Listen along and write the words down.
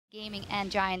Gaming and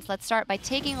Giants. Let's start by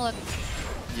taking a look.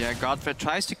 Yeah, Godfred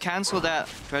tries to cancel that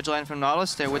dredge line from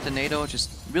Nautilus there with the NATO. Just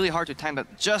really hard to time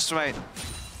that just right.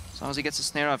 As long as he gets a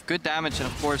snare off, good damage, and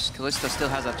of course, Kalista still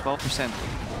has that 12%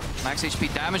 max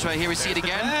HP damage right here. We see it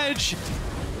again. Edge.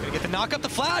 Gonna get the knock up the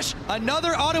flash. Another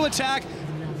auto attack.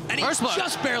 And he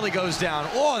just barely goes down.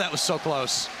 Oh, that was so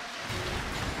close.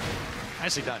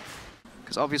 Nicely done.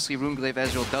 Because obviously Runeglaive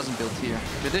Ezreal doesn't build here.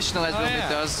 Traditional Ezreal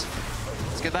does.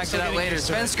 Let's get back to that later.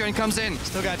 Svenskern comes in.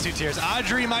 Still got 2 tiers.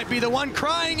 Audrey might be the one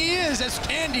crying he is as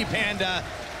Candy Panda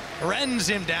rends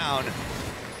him down.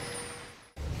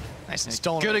 Nice and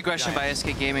stolen. Good aggression by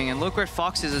SK Gaming, and look where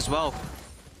Fox is as well.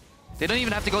 They don't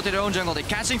even have to go to their own jungle. They're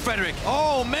catching Frederick.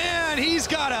 Oh man, he's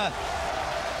gotta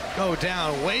go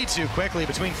down way too quickly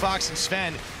between Fox and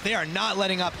Sven. They are not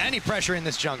letting up any pressure in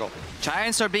this jungle.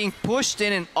 Giants are being pushed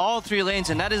in all 3 lanes,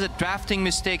 and that is a drafting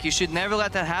mistake. You should never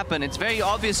let that happen. It's very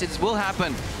obvious it will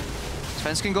happen.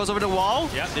 Svenskern goes over the wall.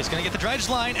 Yep, he's gonna get the dredge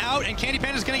line out, and Candy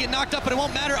Panda's gonna get knocked up, but it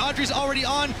won't matter. Audrey's already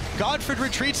on. Godfred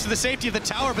retreats to the safety of the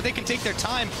tower, but they can take their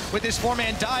time with this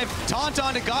 4-man dive. Taunt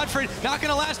on to Godfred, not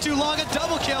gonna last too long. A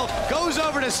double kill goes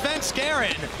over to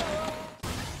Svenskeren.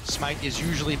 Smite is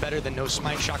usually better than no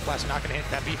smite. Shock blast not gonna hit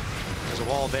Peppy. There's a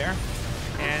wall there.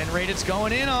 And Raided's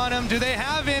going in on him. Do they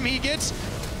have him? He gets,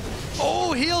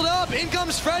 healed up. In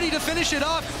comes Freddy to finish it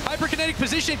off. Hyperkinetic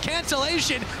position,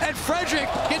 cancellation, and Frederick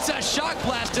gets a shock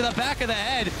blast to the back of the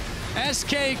head.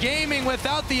 SK Gaming,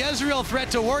 without the Ezreal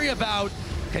threat to worry about,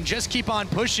 can just keep on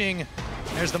pushing.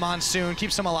 There's the Monsoon,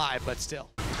 keeps him alive, but still.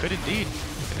 Could indeed.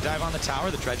 Gonna dive on the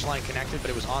tower, the dredge line connected, but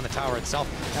it was on the tower itself.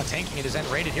 Now tanking it is then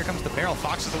Raided. Here comes the barrel.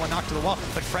 Fox is the one knocked to the wall,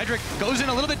 but Frederick goes in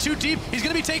a little bit too deep. He's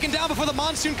gonna be taken down before the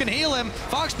Monsoon can heal him.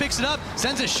 Fox picks it up,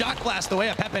 sends a shock blast the way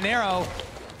of Pepinero.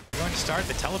 Going to start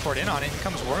the teleport in on it. Here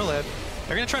comes Warlib.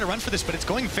 They're gonna try to run for this, but it's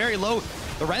going very low.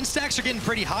 The Ren stacks are getting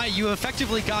pretty high. You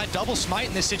effectively got double smite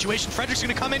in this situation. Frederick's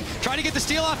gonna come in, try to get the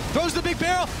steal off, throws the big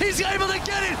barrel. He's able to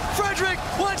get it! Frederick,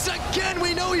 once again,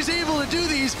 we know he's able to do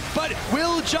these, but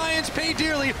will Giants pay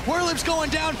dearly? Warlib's going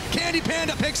down, Candy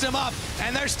Panda picks him up,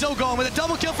 and they're still going with a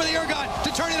double kill for the Urgot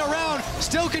to turn it around.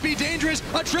 Still could be dangerous.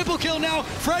 A triple kill now.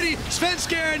 Freddy,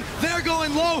 Svenskeren, they're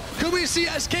going low. Could we see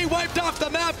SK wiped off the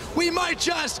map? We might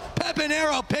just.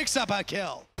 Pepinero picks up a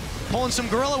kill. Pulling some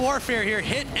guerrilla warfare here.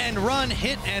 Hit and run,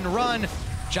 hit and run.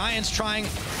 Giants trying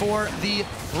for the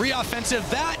re-offensive.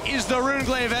 That is the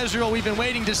Runeglaive Ezreal we've been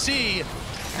waiting to see.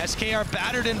 SK are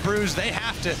battered and bruised. They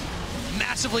have to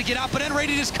massively get out, but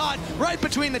Raided is caught right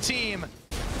between the team.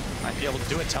 Might be able to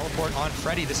do it. Teleport on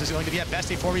Freddy. This is going to be at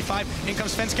best a 4v5. In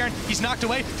comes Svenskeren. He's knocked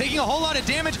away, taking a whole lot of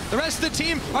damage. The rest of the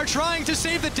team are trying to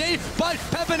save the day, but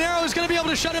Pepinero is going to be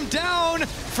able to shut him down.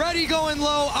 Freddy going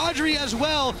low. Audrey as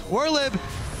well. Warlib.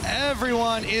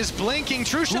 Everyone is blinking.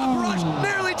 True shot barrage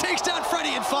barely takes down Freddy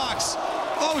and Fox.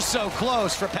 Oh, so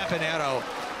close for Pepinero.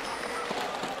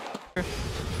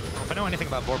 If I know anything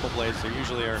about Vorpal Blades, they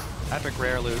usually are epic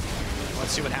rare loot.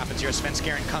 Let's see what happens here.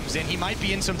 Svenskeren comes in. He might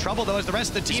be in some trouble, though, as the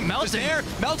rest of the team is there.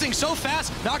 Melting so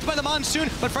fast. Knocked by the Monsoon,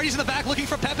 but Freddy's in the back looking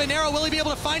for Pepinero. Will he be able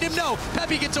to find him? No.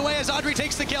 Peppy gets away as Audrey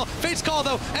takes the kill. Fate's call,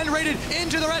 though, and Raided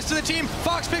into the rest of the team.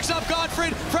 Fox picks up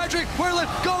Godfred. Frederick,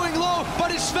 Warlib going low, but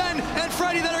it's Sven and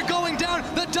Freddy that are going down.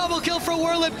 The double kill for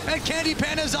Warlib, and Candy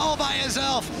Panda's all by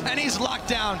himself, and he's locked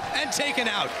down and taken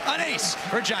out. An ace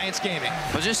for Giants Gaming.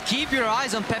 But just keep your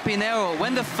eyes on Pepinero.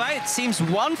 When the fight seems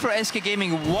one for SK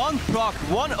Gaming, one proc,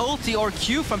 one ulti or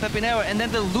Q from Pepinero, and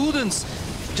then the Ludens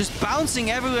just bouncing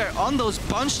everywhere on those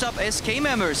bunched up SK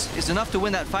members is enough to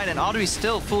win that fight, and Audrey's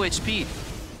still full HP.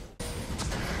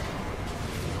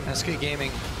 SK Gaming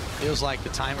feels like the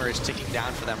timer is ticking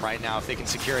down for them right now. If they can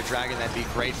secure a dragon, that'd be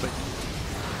great, but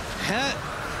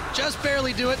just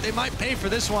barely do it. They might pay for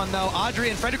this one, though. Audrey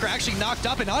and Frederick are actually knocked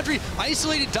up, and Audrey,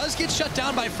 isolated, does get shut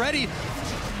down by Freddy.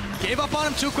 Gave up on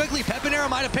him too quickly. Pepinero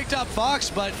might have picked up Fox,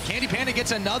 but Candy Panda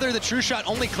gets another. The true shot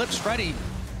only clips Freddy.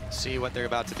 See what they're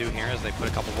about to do here as they put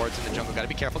a couple wards in the jungle. Got to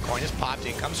be careful. Coin is popped.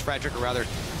 In comes Frederick, or rather,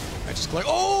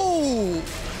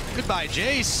 goodbye,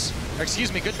 Jace. Or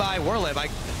excuse me, goodbye, Warlib. I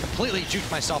completely juked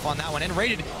myself on that one. And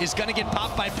Raided is going to get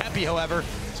popped by Peppy, however.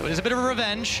 So it is a bit of a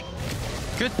revenge.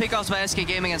 Good pickoffs by SK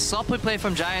Gaming and sloppy play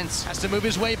from Giants. Has to move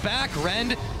his way back.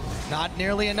 Rend. Not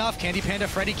nearly enough. Candy Panda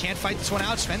Freddy can't fight this one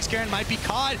out. Svenskeren might be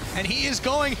caught, and he is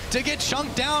going to get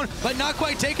chunked down, but not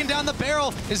quite taken down. The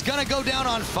barrel is going to go down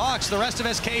on Fox. The rest of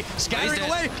SK scattering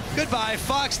away. Goodbye,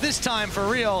 Fox. This time for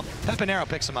real. Pepinero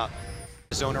picks him up.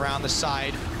 Zone around the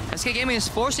side. SK Gaming is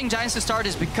forcing Giants to start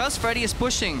is because Freddy is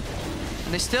pushing.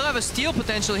 And they still have a steal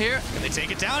potential here. Can they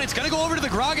take it down? It's going to go over to the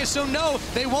Gragas, so no,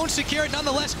 they won't secure it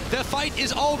nonetheless. The fight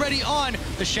is already on.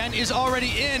 The Shen is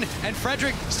already in, and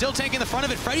Frederick still taking the front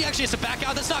of it. Freddy actually has to back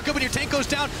out. That's not good when your tank goes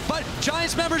down, but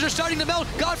Giants members are starting to melt.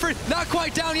 Godfrey not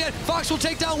quite down yet. Fox will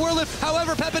take down Werliff.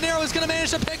 However, Pepinero is going to manage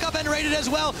to pick up and raid it as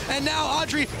well. And now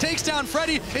Audrey takes down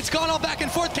Freddy. It's gone all back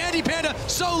and forth. Candy Panda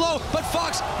solo, but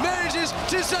Fox manages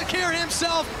to secure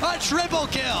himself a triple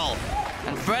kill.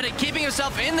 And Freddy keeping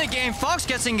himself in the game. Fox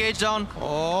gets engaged on.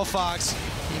 Oh, Fox.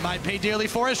 He might pay dearly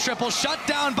for his triple. Shut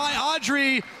down by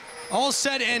Audrey. All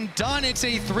said and done. It's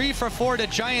a 3-for-4 to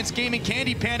Giants Gaming.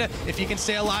 Candy Panda, if he can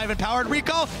stay alive and powered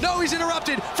recall. No, he's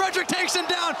interrupted. Frederick takes him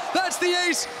down. That's the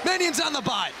ace. Minions on the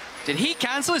bot. Did he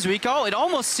cancel his recall? It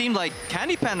almost seemed like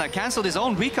Candy Panda canceled his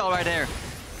own recall right there.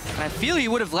 And I feel he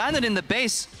would have landed in the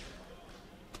base.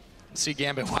 See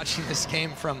Gambit watching this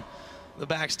game from the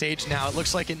backstage now. It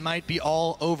looks like it might be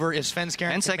all over if Sven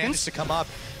Skaren manages to come up.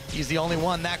 He's the only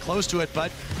one that close to it,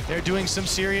 but they're doing some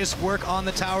serious work on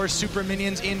the tower. Super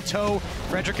minions in tow.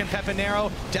 Frederick and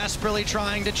Pepinero desperately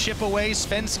trying to chip away.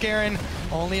 Sven Skaren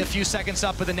only a few seconds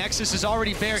up, but the Nexus is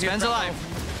already bare here. Sven's alive.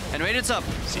 And Raided's up.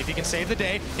 See if he can save the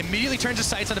day. Immediately turns his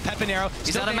sights onto Pepinero.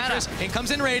 He's out of mana. In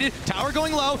comes in Raided. Tower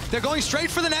going low. They're going straight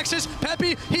for the Nexus.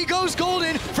 Peppy, he goes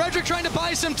golden. Frederick trying to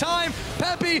buy some time.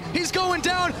 Peppy, he's going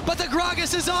down, but the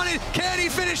Gragas is on it. Can he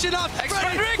finish it up?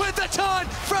 Frederick with the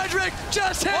taunt. Frederick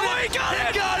just hit it. He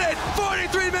got it.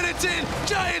 43 minutes in.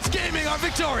 Giants Gaming are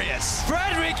victorious.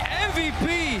 Frederick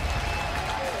MVP.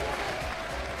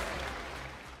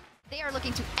 They are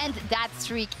looking to end that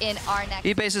streak in our next.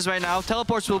 E-bases right now.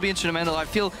 Teleports will be instrumental. I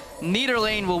feel neither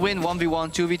lane will win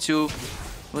 1v1,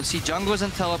 2v2. We'll see junglers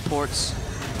and teleports.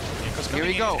 Here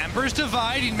we go. Ember's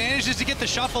Divide. He manages to get the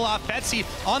shuffle off. Betsy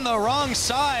on the wrong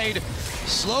side.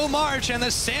 Slow march, and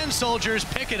the Sand Soldiers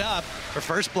pick it up for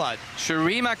first blood.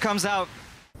 Shurima comes out.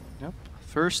 Yep.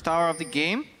 First tower of the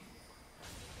game.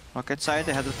 Rocket side,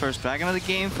 they had the first dragon of the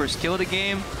game, first kill of the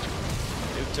game.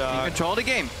 Control the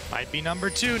game. Might be number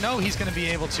 2. No, he's going to be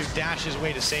able to dash his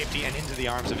way to safety and into the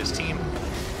arms of his team.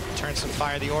 Turn some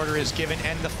fire. The order is given,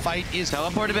 and the fight is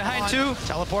teleported behind too.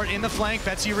 Teleport in the flank.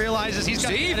 Betsy realizes he's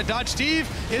got to dodge Steve.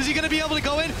 Is he going to be able to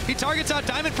go in? He targets out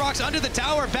Diamond Prox under the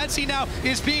tower. Betsy now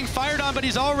is being fired on, but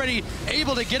he's already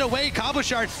able to get away.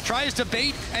 Cabochard tries to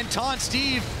bait and taunt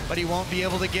Steve, but he won't be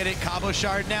able to get it.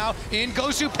 Cabochard now in.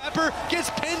 Gosu Pepper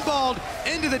gets pinballed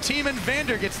into the team, and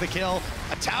Vander gets the kill.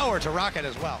 A tower to Rocket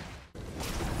as well.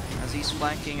 As he's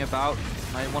flanking about,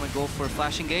 might want to go for a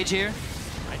flash engage here.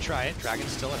 I try it.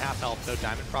 Dragon's still at half health, though.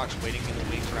 Diamond Prox waiting in the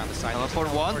wings around the side. Teleport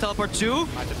 1, teleport 2.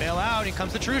 About to bail out. In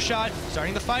comes the true shot.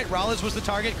 Starting the fight. Rollins was the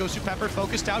target. Gosu Pepper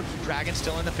focused out. Dragon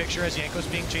still in the picture as Yanko's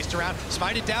being chased around.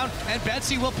 Smited down, and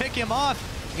Betsy will pick him off.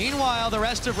 Meanwhile, the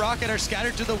rest of Rocket are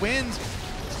scattered to the winds.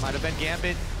 This might have been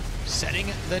Gambit setting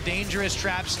the dangerous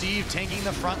trap. Steve taking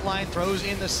the front line, throws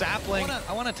in the sapling.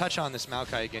 I want to touch on this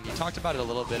Maokai again. You talked about it a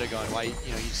little bit ago, and why you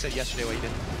said yesterday why you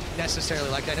didn't necessarily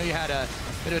like it. I know you had a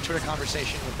bit of a Twitter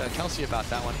conversation with Kelsey about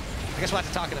that one. I guess we'll have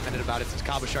to talk in a minute about it since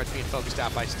Cabochard's being focused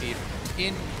out by Steve.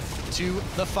 Into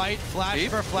the fight, flash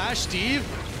for flash. Steve,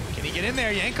 can he get in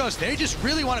there? Yankos, they just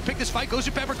really want to pick this fight.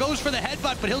 Gosu Pepper goes for the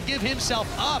headbutt, but he'll give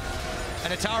himself up.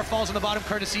 And a tower falls on the bottom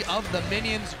courtesy of the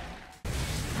minions.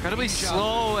 Incredibly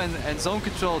slow and zone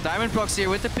control. Diamond Prox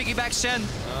here with the piggyback Shen.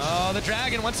 Oh, the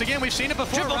Dragon, once again, we've seen it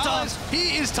before. Triple taunt.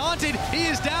 He is taunted, he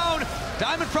is down.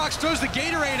 Diamond Prox throws the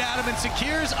Gatorade at him and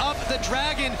secures up the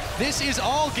Dragon. This is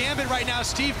all Gambit right now.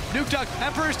 Steve, Nuke Duck,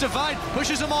 Emperor's Divide,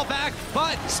 pushes them all back,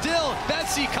 but still,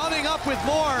 Betsy coming up with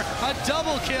more. A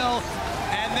double kill,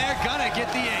 and they're gonna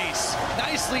get the ace.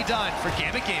 Nicely done for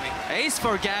Gambit Gaming. Ace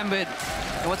for Gambit.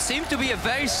 What seemed to be a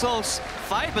very slow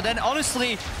fight, but then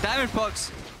honestly, Diamond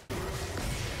Prox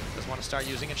want to start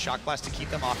using it. Shock Blast to keep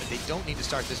them off, and they don't need to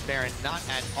start this Baron. Not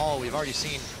at all. We've already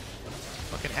seen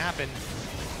what can happen.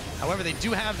 However, they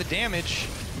do have the damage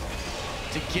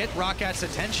to get Rockat's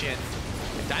attention.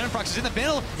 And Diamond Prox is in the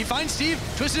middle. He finds Steve.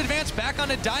 Twisted advance back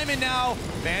onto Diamond now.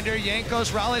 Vander,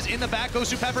 Yankos, Rallis in the back.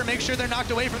 Gosu Pepper make sure they're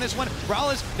knocked away from this one.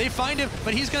 Rallis, they find him,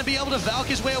 but he's going to be able to Valk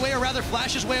his way away, or rather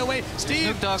flash his way away.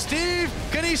 Steve,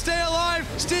 can he stay alive?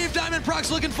 Steve, Diamond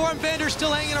Prox looking for him. Vander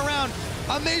still hanging around.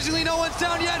 Amazingly, no one's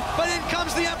down yet, but in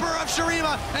comes the Emperor of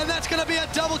Shurima, and that's going to be a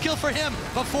double kill for him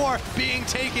before being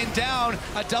taken down.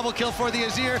 A double kill for the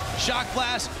Azir. Shock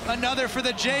Blast, another for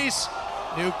the Jace.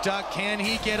 Nuke Duck, can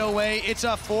he get away? It's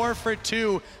a 4 for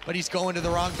 2, but he's going to the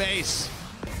wrong base.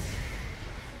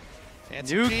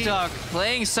 Nuke Duck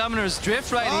playing Summoner's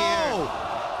Drift right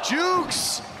here.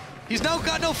 Jukes! He's now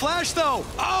got no flash, though.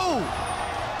 Oh!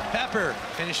 Pepper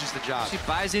finishes the job. She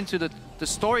buys into the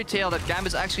story tale that Gambit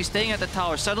is actually staying at the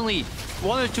tower. Suddenly,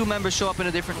 1 or 2 members show up in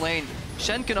a different lane.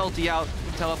 Shen can ulti out,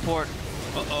 teleport.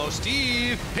 Uh-oh,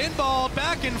 Steve, pinball,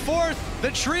 back and forth,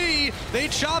 the tree, they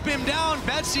chop him down.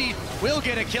 Betsy will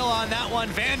get a kill on that one.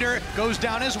 Vander goes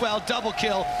down as well, double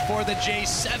kill for the J,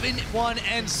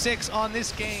 7-1-6 on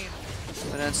this game.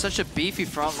 And then such a beefy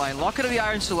front line. Look at the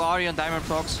Iron Solari on Diamond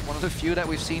Prox, one of the few that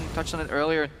we've seen, touched on it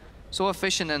earlier. So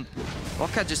efficient, and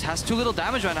Rocket just has too little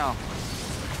damage right now.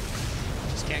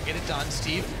 Just can't get it done.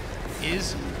 Steve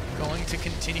is going to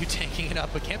continue tanking it up,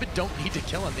 but Gambit don't need to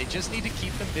kill him. They just need to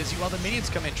keep them busy while the minions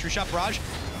come in. True Shot Barrage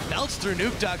melts through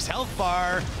Nuke Duck's health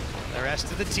bar. The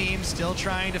rest of the team still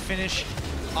trying to finish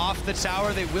off the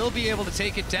tower. They will be able to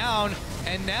take it down,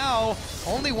 and now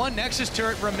only one Nexus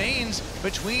turret remains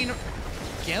between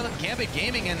Gambit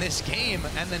Gaming and this game,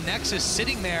 and the Nexus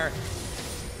sitting there.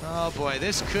 Oh boy,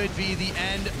 this could be the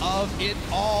end of it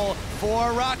all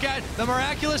for Rocket. The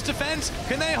miraculous defense,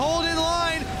 can they hold in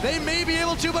line? They may be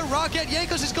able to, but Rocket,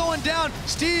 Jankos is going down.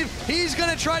 Steve, he's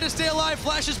gonna try to stay alive,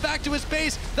 flashes back to his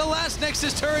base. The last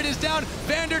Nexus turret is down.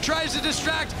 Vander tries to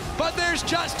distract, but there's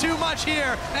just too much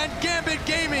here, and Gambit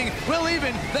Gaming will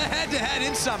even the head-to-head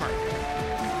in summer.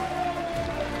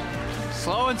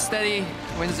 Slow and steady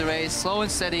wins the race. Slow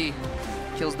and steady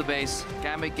kills the base.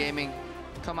 Gambit Gaming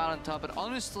come out on top, but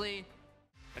honestly,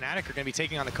 Fnatic are going to be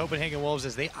taking on the Copenhagen Wolves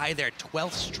as they eye their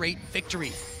 12th straight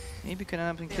victory. maybe can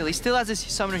end up in kill. He still has his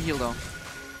summoner heal though.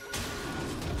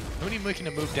 Mooney looking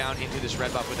to move down into this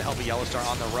red buff with the help of Yellowstar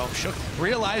on the roam. Shook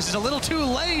realizes a little too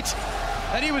late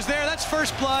that he was there. That's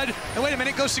first blood. And wait a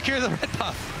minute, go secure the red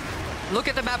buff. Look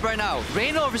at the map right now.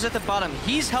 Reignover's at the bottom.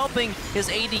 He's helping his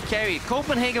AD carry.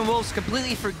 Copenhagen Wolves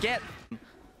completely forget.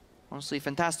 Honestly,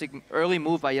 fantastic early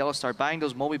move by Yellowstar, buying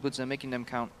those Moby boots and making them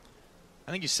count.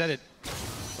 I think you said it.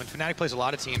 When Fnatic plays a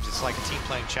lot of teams, it's like a team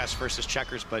playing chess versus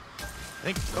checkers, but I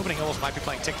think Copenhagen Wolves might be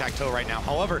playing tic-tac-toe right now.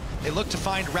 However, they look to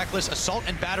find Reckless. Assault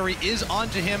and Battery is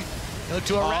onto him. They look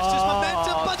to arrest his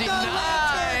momentum, but denied. the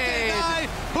lantern denied.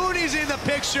 Hooney's in the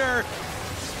picture.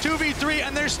 2v3,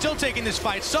 and they're still taking this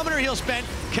fight. Summoner heal spent.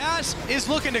 Cass is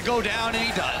looking to go down, and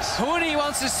he does. Hooney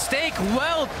wants his stake.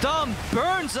 Well done.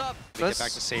 Burns up. They get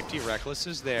back to safety. Reckless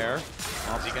is there.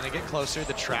 How's he going to get closer?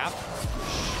 The trap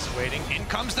is waiting. In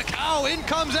comes the cow. In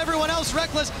comes everyone else.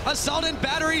 Reckless. Assault and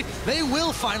Battery. They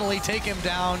will finally take him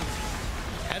down.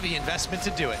 Heavy investment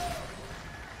to do it.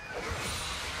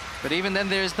 But even then,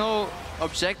 there's no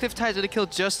objective tied to the kill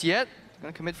just yet.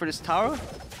 Gonna commit for this tower.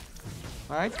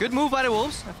 All right, good move by the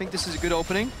Wolves. I think this is a good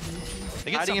opening.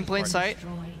 Hiding in plain sight.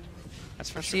 That's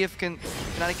for Let's sure. see if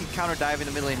Fnatic can counter dive in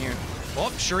the middle lane here.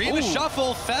 Oh, Shuriva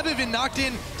shuffle. Feb even knocked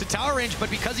in to tower range, but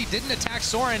because he didn't attack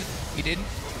Soren, he didn't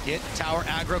get tower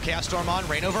aggro. Chaos Storm on.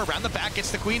 Reignover around the back,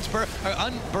 gets the Queen's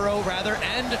Unburrow rather,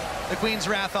 and the Queen's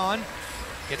Wrath on.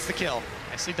 Gets the kill.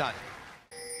 Nicely done.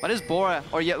 Why does Bora,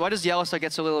 or why does Yellowstar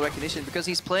get so little recognition? Because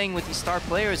he's playing with these star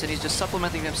players and he's just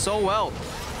supplementing them so well.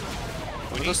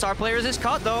 One of those star players is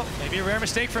caught though. Maybe a rare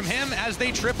mistake from him as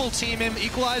they triple team him.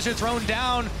 Equalizer thrown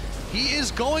down. He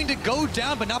is going to go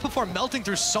down, but not before melting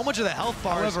through so much of the health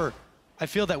bars. However, I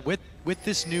feel that with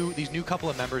these new couple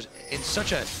of members in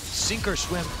such a sink or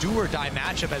swim, do or die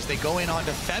matchup as they go in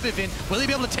onto Febivin, will he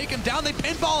be able to take him down? They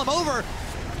pinball him over.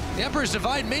 The Emperor's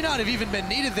Divide may not have even been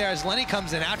needed there as Lenny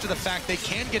comes in after the fact. They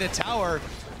can get a tower.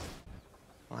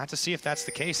 We'll have to see if that's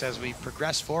the case as we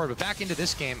progress forward. But back into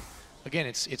this game, again,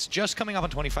 it's just coming up on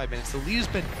 25 minutes. The lead has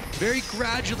been very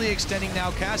gradually extending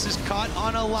now. Cass is caught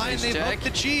on a line. They've hooked the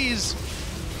cheese.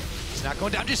 It's not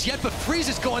going down just yet, but Freeze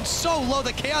is going so low.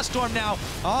 The Chaos Storm now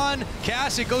on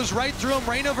Cass. It goes right through him.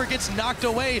 Reignover gets knocked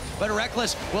away, but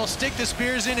Reckless will stick the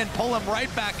spears in and pull him right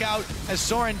back out as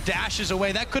Soren dashes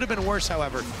away. That could have been worse,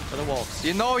 however, for the Wolves.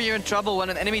 You know you're in trouble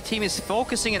when an enemy team is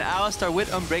focusing an Alistar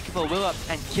with Unbreakable Will Up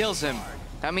and kills him.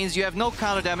 That means you have no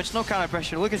counter damage, no counter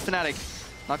pressure. Look at Fnatic.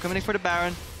 Not coming for the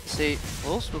Baron. Say,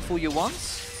 Wolves, we'll fool you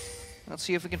once. Let's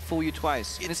see if we can fool you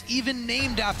twice. It is even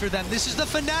named after them. This is the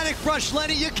Fnatic rush,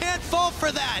 Lenny. You can't fall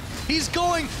for that. He's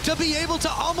going to be able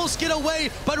to almost get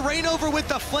away, but Reignover with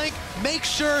the flank makes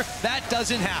sure that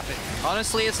doesn't happen.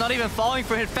 Honestly, it's not even falling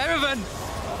for him. Feraven!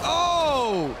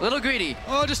 Oh! Little greedy.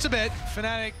 Oh, just a bit.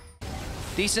 Fnatic.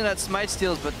 Decent at smite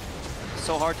steals, but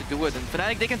so hard to do it. And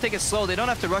Fnatic, they can take it slow. They don't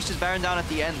have to rush this Baron down at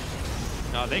the end.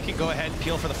 No, they can go ahead and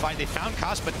peel for the fight. They found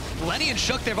Kost, but Lenny and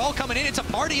Shook, they're all coming in. It's a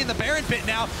party in the Baron pit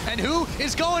now. And who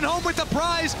is going home with the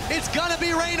prize? It's gonna be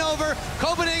Rainover.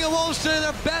 Copenhagen Wolves to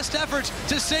their best efforts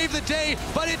to save the day,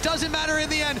 but it doesn't matter in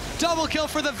the end. Double kill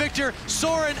for the victor.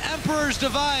 Soren Emperor's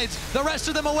divides the rest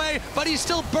of them away, but he's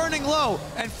still burning low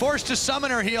and forced to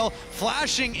summoner heal,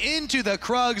 flashing into the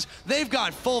Krugs. They've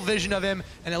got full vision of him,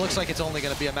 and it looks like it's only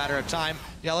gonna be a matter of time.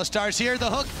 Yellow Star's here, the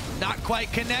hook, not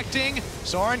quite connecting.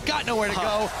 Soren got nowhere to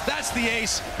go. That's the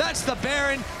ace, that's the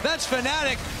Baron, that's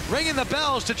Fnatic ringing the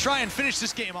bells to try and finish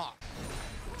this game off.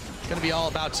 It's gonna be all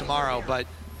about tomorrow, but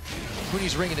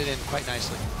Huni's ringing it in quite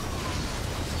nicely.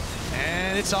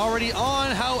 And it's already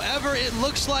on, however, it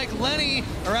looks like Lenny,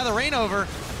 or rather Rainover,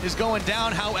 is going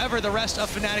down. However, the rest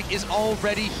of Fnatic is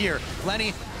already here.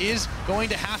 Lenny is going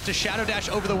to have to shadow dash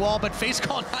over the wall, but face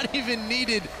call not even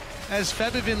needed as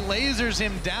Febivin lasers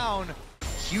him down.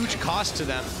 Huge cost to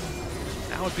them.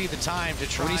 Now would be the time to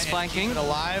try and keep it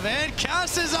alive. And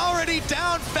Cass is already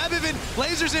down. Febivin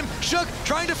lasers him. Shook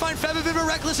trying to find Febivin, but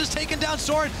Reckless has taken down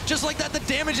Soren. Just like that, the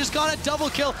damage has gone. A double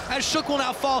kill as Shook will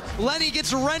now fall. Lenny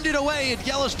gets rended away, and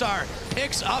Yellow Star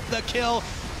picks up the kill.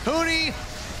 Huni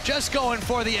just going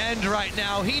for the end right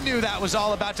now. He knew that was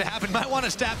all about to happen. Might want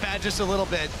to stat pad just a little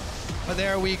bit. But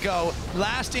there we go.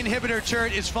 Last inhibitor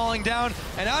turret is falling down,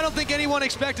 and I don't think anyone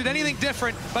expected anything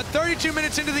different. But 32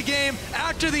 minutes into the game,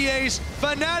 after the ace,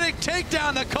 Fnatic take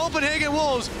down the Copenhagen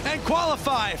Wolves and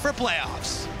qualify for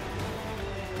playoffs.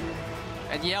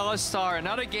 And Yellow Star,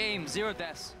 another game, 0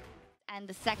 deaths. And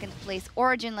the second place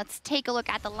Origin, let's take a look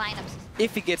at the lineups.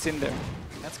 If he gets in there.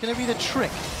 That's going to be the trick.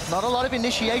 Not a lot of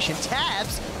initiation.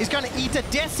 Tabs is going to eat a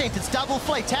death sentence. Double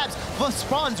flay. Tabs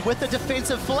responds with the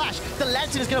defensive flash. The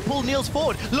Lantern is going to pull Niels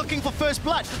forward, looking for first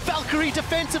blood. Valkyrie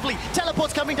defensively.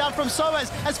 Teleports coming down from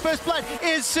Soaz as first blood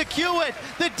is secured.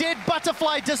 The dead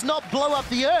butterfly does not blow up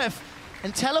the earth.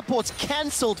 And teleports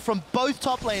cancelled from both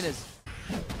top laners.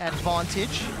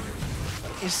 Advantage.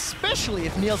 Especially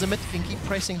if Niels and Myth can keep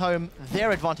pressing home their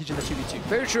advantage in the 2v2.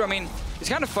 Very true. I mean, it's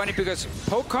kind of funny because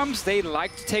Pokecoms, they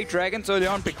like to take dragons early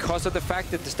on because of the fact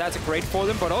that the stats are great for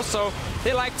them, but also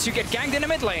they like to get ganked in the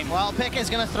mid lane. Well, Pekka is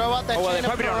going to throw out that chain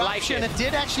of corruption. It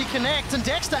did actually connect, and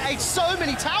Dexter ate so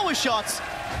many tower shots.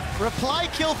 Reply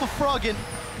kill for Froggen.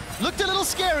 Looked a little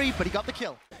scary, but he got the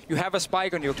kill. You have a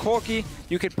spike on your Corki,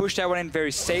 you can push that one in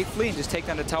very safely and just take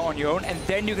down the tower on your own, and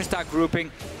then you can start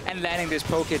grouping and landing this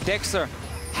poke. Dexter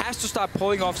has to start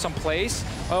pulling off some plays,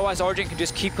 otherwise Origin can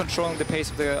just keep controlling the pace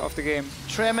of the game.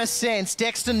 Tremor sense.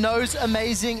 Dexter knows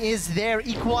amazing is there.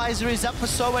 Equalizer is up for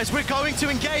Soaz. We're going to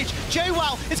engage.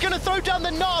 JWoww is going to throw down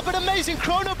the knob, but amazing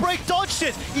Chrono Break dodged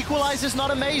it. Equalizer's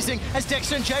not amazing as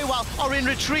Dexter and JWoww are in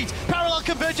retreat. Parallel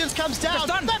Convergence comes down.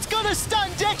 That's going to stun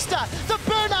Dexter. The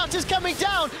burnout is coming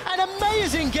down, and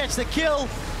Amazing gets the kill.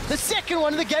 The second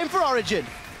one of the game for Origin.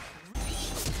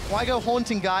 Why go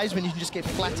haunting, guys, when you can just get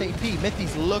flat AP?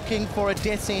 Mythy's looking for a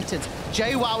death sentence.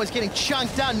 JWoww is getting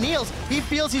chunked down. Niels, he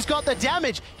feels he's got the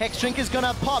damage. Hex Drink is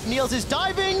gonna pop. Niels is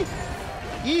diving.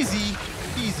 Easy,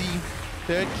 easy.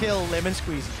 Third kill, lemon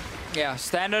squeeze. Yeah,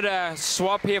 standard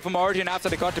swap here from Origin after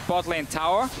they got the bot lane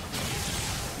tower.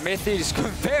 Mythy is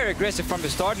very aggressive from the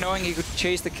start, knowing he could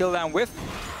chase the kill down with.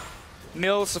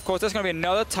 Niels, of course, there's gonna be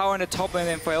another tower in the top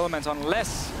lane for Elements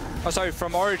unless,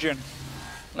 from Origin.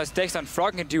 Unless Dexter and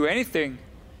Froggen can do anything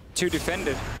to defend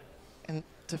it. And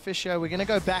to Fisher, we're going to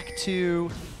go back to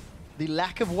the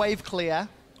lack of wave clear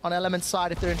on Element's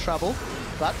side if they're in trouble.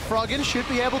 But Froggen should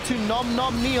be able to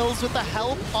nom Niels with the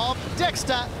help of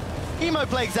Dexter. Emo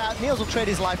plagues out. Niels will trade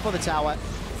his life for the tower.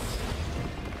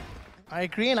 I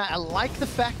agree, and I like the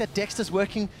fact that Dexter's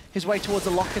working his way towards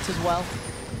the lockets as well.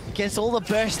 Against all the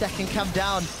burst that can come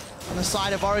down on the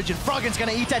side of Origin. Froggen's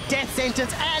gonna eat a death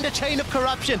sentence and a chain of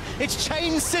corruption. It's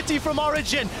Chain City from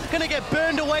Origin. Gonna get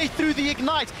burned away through the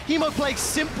ignite. Hemoplague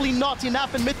simply not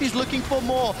enough, and Mythy's looking for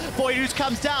more. Boydus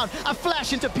comes down. A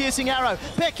flash into Piercing Arrow.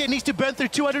 Pekka needs to burn through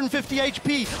 250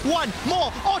 HP. One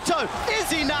more auto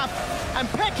is enough, and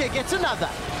Pekka gets another.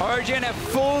 Origin have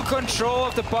full control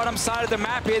of the bottom side of the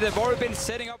map here. They've already been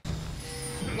setting up.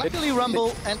 Luckily,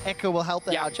 Rumble and Echo will help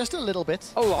them out just a little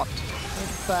bit. A lot.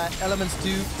 If Elements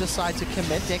do decide to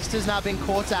commit. Dexter's now been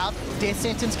caught out. Death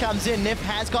sentence comes in. Nif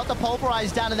has got the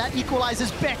pulverize down, and that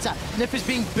equalizes better. Nif is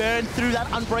being burned through that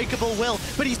unbreakable will,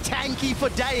 but he's tanky for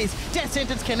days. Death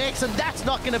sentence connects, and that's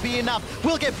not going to be enough.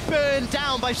 We'll get burned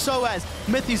down by Soaz.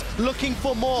 Mythy's looking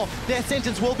for more. Death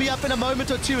sentence will be up in a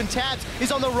moment or two, and Tabs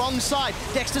is on the wrong side.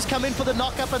 Dexter's come in for the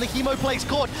knockup, and the Hemoplague's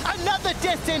caught. Another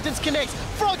death sentence connects.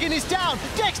 Froggen is down.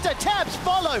 Dexter, Tabs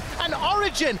follow, and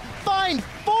Origin find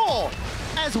 4,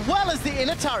 as well as the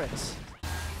inner turrets.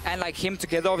 and like him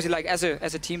together, obviously like as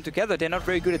a team together, they're not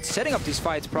very good at setting up these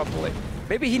fights properly.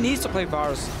 Maybe he needs to play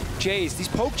Varus, Jace, these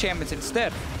poke champions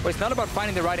instead. But it's not about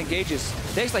finding the right engages.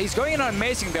 Dexter, he's going in on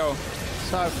amazing though.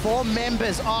 So 4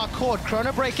 members are caught.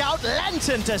 Chrono Break out,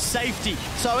 Lantern to safety.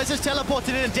 So as it's teleported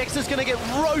in, and Dexter's gonna get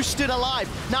roasted alive.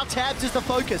 Now Tabs is the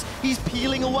focus. He's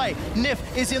peeling away. Nif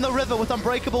is in the river with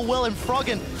Unbreakable Will, and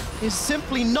Froggen is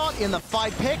simply not in the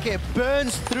fight. Peke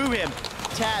burns through him.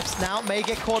 Tabs now may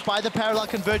get caught by the parallel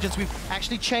convergence. We've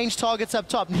actually changed targets up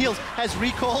top. Niels has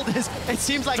recalled his, it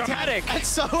seems like dramatic.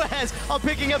 Tabs and Soaz are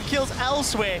picking up kills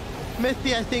elsewhere.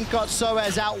 Mithy, I think, got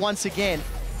Soaz out once again.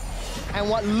 And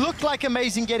what looked like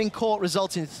amazing getting caught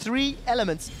results in 3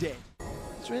 elements dead.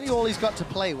 It's really all he's got to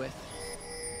play with.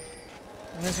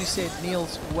 And as we said,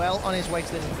 Niels well on his way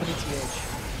to the Infinity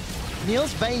Edge.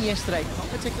 Niels' Vayne yesterday, not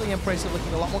particularly impressive,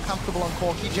 looking a lot more comfortable on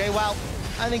Corki. JWoww,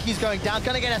 I think he's going down.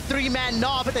 Gonna get a 3-man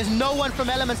Gnar, but there's no one from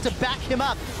Elements to back him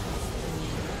up.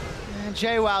 And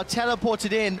JWoww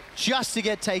teleported in just to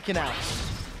get taken out.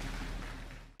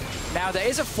 Now there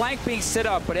is a flank being set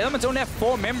up, but Elements only have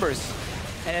 4 members.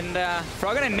 And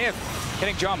Froggen and Nif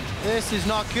getting jumped. This is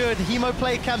not good. Hemo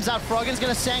play comes out. Froggen's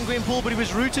gonna Sanguine Pool, but he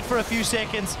was rooted for a few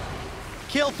seconds.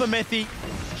 Kill for Mithy,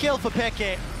 kill for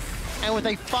Peke. And with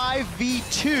a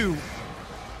 5v2,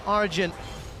 Origin.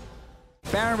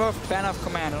 Baron buff, ban off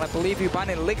command, and I believe you ban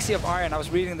Elixir of Iron. I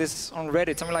was reading this on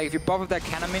Reddit. Something like if you buff up that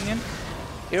cannon minion,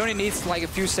 it only needs like a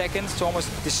few seconds to almost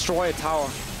destroy a tower.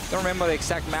 Don't remember the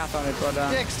exact math on it, but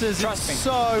Dexter's in trust me.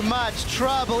 so much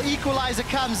trouble. Equalizer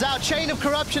comes out, Chain of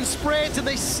Corruption spreads, and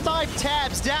they snipe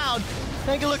Tabs down.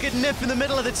 Take a look at Nif in the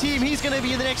middle of the team. He's going to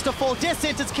be the next to fall. Death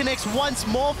Sentence connects once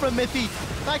more from Mithy.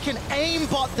 I can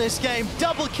aimbot this game.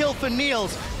 Double kill for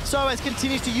Niels. Soaz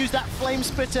continues to use that Flame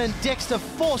Spitter, and Dexter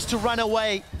forced to run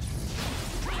away.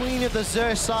 Queen of the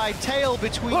Xur side, tail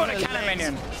between What the a cannon legs.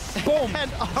 minion. Boom.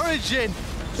 And Origin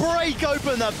break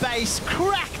open the base,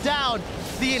 crack down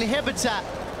the inhibitor,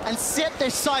 and set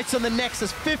their sights on the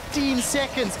Nexus. 15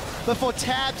 seconds before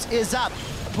Tabs is up.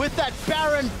 With that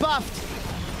Baron buffed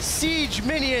Siege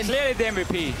minion. Clearly the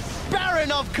MVP.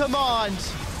 Baron of command.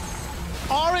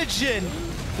 Origin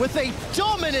with a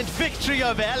dominant victory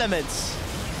over Elements.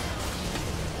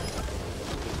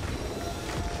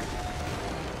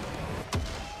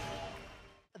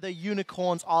 The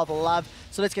Unicorns are the love.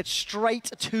 So let's get straight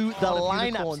to the lineups.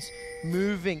 Unicorns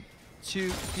moving to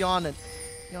Fionin.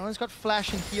 Fionin's got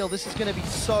flash and heal. This is going to be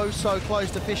so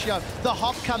close to Fishio. The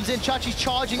hop comes in. Chachi's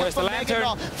charging Where's up the for lantern?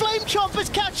 Megadol. Flame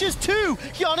Chompers catches 2.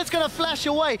 Fionin's going to flash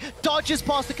away. Dodges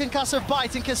past the concussive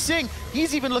bite. And Kasing,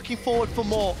 he's even looking forward for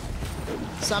more.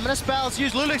 Summoner spells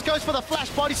used. Lulix goes for the flash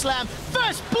body slam.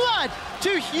 First blood to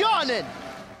Hyonin.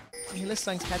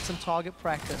 Hylissang's had some target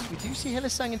practice. We do see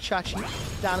Hylissang and Chachi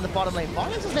down in the bottom lane.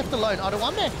 Violence is left alone.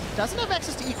 Adewamne doesn't have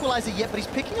access to Equalizer yet, but he's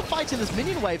picking a fight in this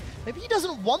minion wave. Maybe he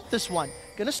doesn't want this one.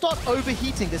 Gonna start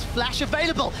overheating. There's flash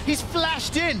available. He's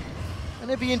flashed in.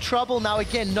 Gonna be in trouble now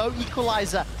again. No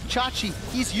Equalizer. Chachi,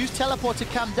 he's used teleport to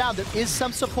come down. There is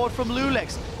some support from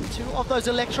Lulix. 2 of those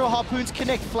Electro Harpoons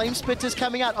connect. Flame Spitters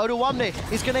coming out. Adewamne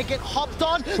is gonna get hopped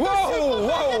on.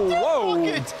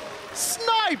 Whoa.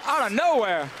 Snipe Out of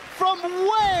nowhere. from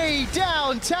way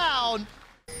downtown.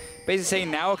 Basically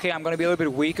saying now, okay, I'm going to be a little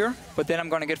bit weaker, but then I'm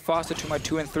going to get faster to my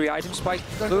 2 and 3 item spike.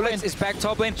 Lulix is back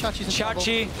top lane. Chachi's in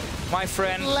Chachi, my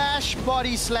friend. Flash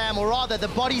body slam, or rather the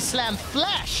body slam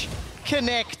flash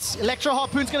connects. Electro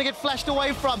Harpoon's going to get flashed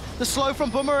away from. The slow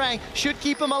from Boomerang should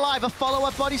keep him alive. A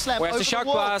follow-up body slam. Where's over the shock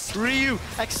wall. blast? Ryu,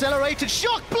 accelerated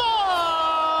shock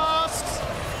blast!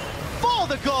 For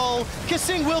the goal.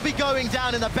 Kasing will be going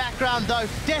down in the background though.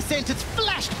 Death Sentence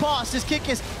flashed past as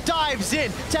Kikis dives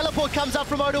in. Teleport comes up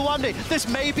from Adewamne. This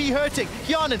may be hurting.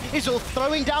 Hyonin is all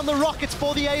throwing down the rockets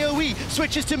for the AoE.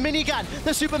 Switches to minigun.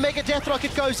 The Super Mega Death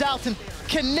Rocket goes out and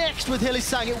connects with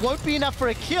Hylissang. It won't be enough for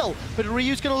a kill, but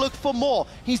Ryu's going to look for more.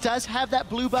 He does have that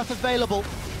blue buff available.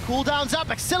 Cooldown's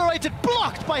up. Accelerated.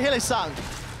 Blocked by Hylissang.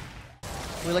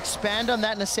 We'll expand on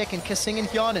that in a second. Kasing and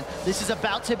Hyonin. This is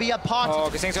about to be a party. Oh,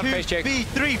 Kasing's got face check.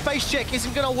 2v3. Face check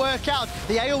isn't going to work out.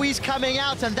 The AoE's coming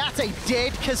out, and that's a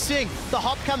dead Kasing. The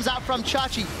hop comes out from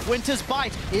Chachi. Winter's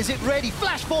Bite. Is it ready?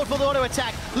 Flash forward for the auto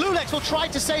attack. Lulix will try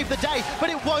to save the day,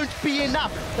 but it won't be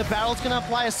enough. The barrel's going to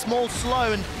apply a small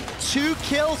slow, and 2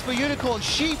 kills for Unicorn.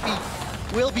 Sheepy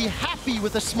will be happy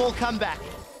with a small comeback.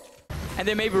 And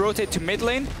then maybe rotate to mid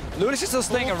lane. Lulix is still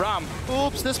staying around.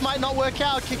 Oops, this might not work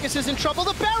out. Kikis is in trouble.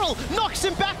 The barrel knocks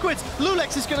him backwards.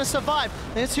 Lulix is going to survive.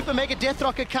 Then Super Mega Death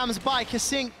Rocket comes by.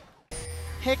 Kasing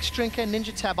Hex, Drinker,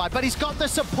 Ninja Tabi, but he's got the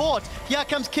support. Here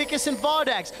comes Kikis and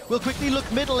Vardax. We'll quickly look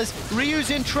middle as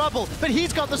Ryu's in trouble, but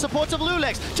he's got the support of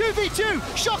Lulex. 2v2,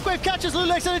 Shockwave catches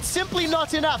Lulex, and it's simply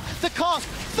not enough. The cast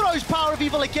throws Power of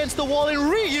Evil against the wall, and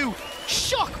Ryu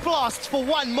shock blasts for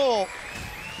one more.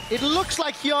 It looks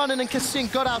like Hyanin and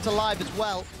Kasing got out alive as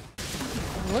well.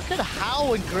 Look at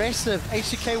how aggressive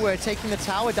H2K were taking the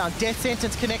tower down. Death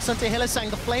Sentence connects onto Hylissang.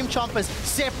 The Flame Chompers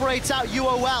separates out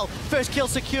UOL. First kill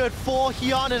secured for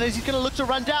Hyanin as he's going to look to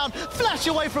run down. Flash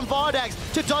away from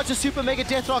Vardax to dodge a Super Mega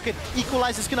Death Rocket.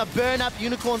 Equalizer's going to burn up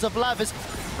Unicorns of Love as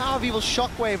Power of Evil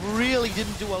Shockwave really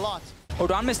didn't do a lot.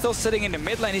 Odam is still sitting in the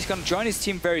mid lane. He's going to join his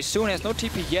team very soon. He has no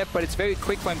TP yet, but it's very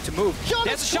quick for him to move.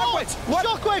 There's a Shockwave!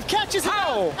 Shockwave catches him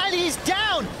out, and he's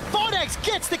down! Vardax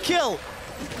gets the kill!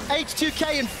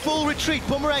 H2K in full retreat.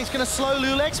 Boomerang's going to slow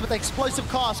Lulex, but the explosive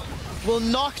cast will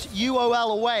knock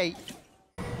UOL away.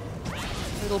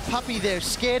 Little puppy there,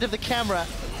 scared of the camera.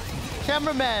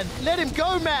 Cameraman, let him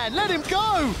go, man, let him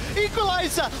go!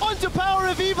 Equalizer onto Power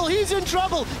of Evil, he's in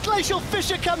trouble. Glacial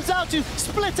Fisher comes out to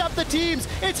split up the teams.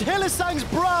 It's Hylissang's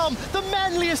Braum, the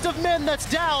manliest of men that's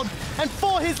down. And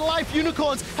for his life,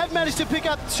 Unicorns have managed to pick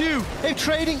up 2. They're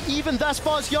trading even thus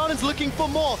far as Hyanin's looking for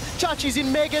more. Chachi's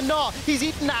in Mega Gnar. He's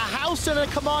eaten a house and a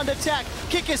command attack.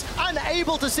 Kick is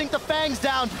unable to sink the fangs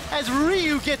down as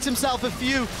Ryu gets himself a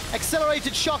few.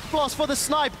 Accelerated shock blast for the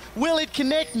snipe. Will it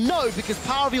connect? No, because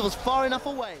Power of Evil's far enough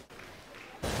away.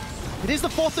 It is the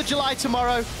 4th of July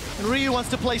tomorrow, and Ryu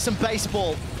wants to play some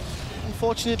baseball.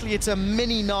 Unfortunately, it's a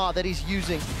mini Gnar that he's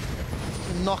using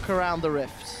to knock around the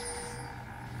rift.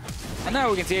 And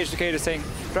now we can see H2K just saying,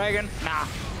 Dragon, nah,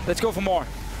 let's go for more.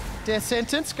 Death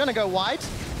Sentence, gonna go wide.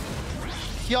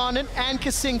 Hyanin and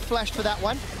Kasing flashed for that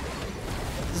one.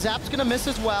 Zap's gonna miss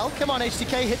as well. Come on,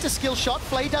 H2K, hit the skill shot.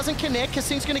 Flay doesn't connect.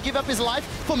 Kasing's gonna give up his life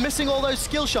for missing all those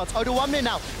skill shots. Oduwamne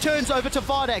now turns over to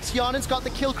Vardax. Hyanin's got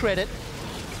the kill credit.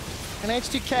 And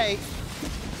H2K,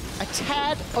 a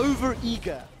tad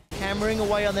over-eager, hammering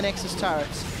away on the Nexus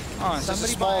turrets. Oh, it's just a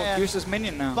small useless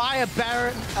minion now. By a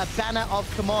banner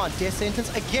of command. Death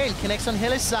Sentence again connects on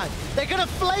Hylissang. They're going to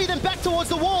flay them back towards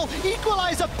the wall.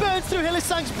 Equalizer burns through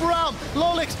Hylissang's Braum.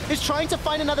 Lolix is trying to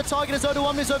find another target as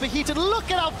Oduwamne is overheated.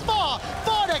 Look at how far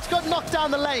Vardax got knocked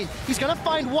down the lane. He's going to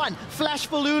find one. Flash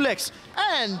for Lulix.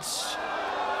 And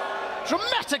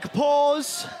dramatic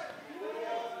pause.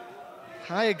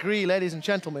 I agree, ladies and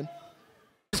gentlemen.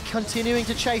 Continuing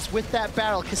to chase with that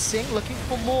barrel. Kasing looking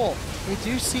for more. We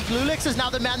do see Lulix is now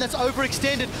the man that's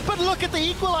overextended, but look at the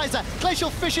equalizer. Glacial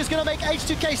Fish is going to make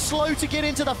H2K slow to get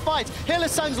into the fight.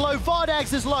 Hylissang's low,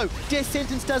 Vardax is low. Death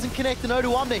Sentence doesn't connect, and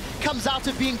Oduwamne comes out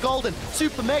of being golden.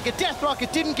 Super Mega Death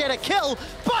Rocket didn't get a kill,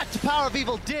 but Power of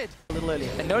Evil did a little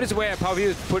earlier. And notice where Power of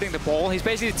Evil is putting the ball. He's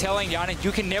basically telling Hyanin,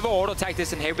 you can never auto-attack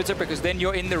this inhibitor because then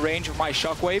you're in the range of my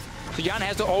shockwave. So Hyanin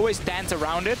has to always dance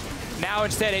around it. Now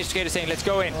instead H2K is saying, let's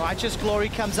go in. Righteous Glory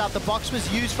comes out. The box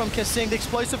was used from Kasing. The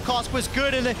explosive cast was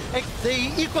good, and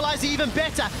the equalizer even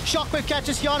better. Shockwave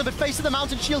catches Hyanin, but face of the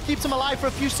mountain shield keeps him alive for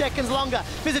a few seconds longer.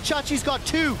 Vizichachi's got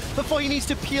 2 before he needs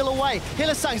to peel away.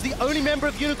 Hylissang's the only member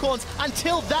of Unicorns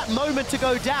until that moment to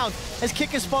go down as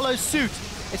Kickers follows suit.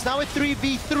 It's now a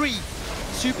 3v3.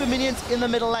 Super minions in the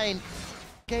middle lane.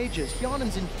 Gauges.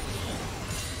 Hyanin's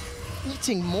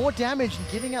eating more damage and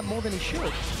giving up more than he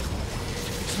should.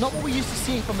 It's not what we're used to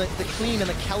seeing from the clean and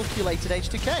the calculated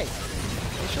H2K.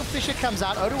 Glacial Fisher comes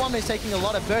out. Oduwamne is taking a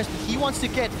lot of burst, but he wants to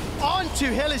get onto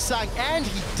Hylissang, and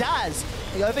he does.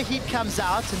 The overheat comes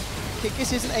out, and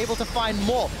Kikis isn't able to find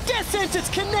more. Death Sentence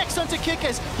connects onto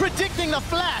Kikis, predicting the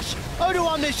flash.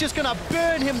 Oduwamne is just going to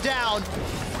burn him down.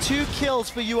 2 kills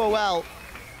for UOL.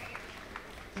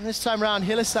 And this time around,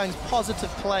 Hylissang's positive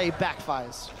play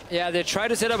backfires. Yeah, they tried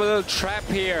to set up a little trap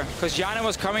here because Hyanin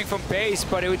was coming from base,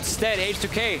 but instead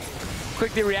H2K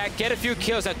quickly react, get a few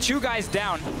kills. Now 2 guys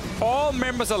down, all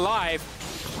members alive.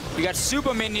 We got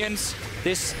super minions.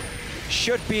 This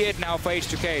should be it now for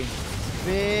H2K.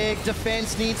 Big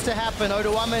defense needs to happen.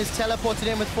 Oduwamne is teleported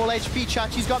in with full HP.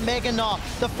 Chachi's got Mega Gnar.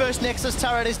 The first Nexus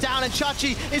turret is down, and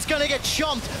Chachi is going to get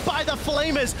chomped by the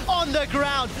Flamers on the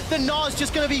ground. The Gnar's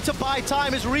just going to be to buy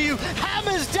time as Ryu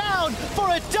hammers down for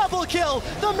a double kill.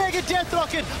 The Mega Death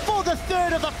Rocket for the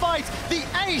 3rd of the fight. The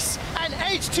Ace and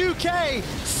H2K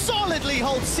solidly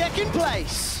hold 2nd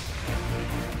place.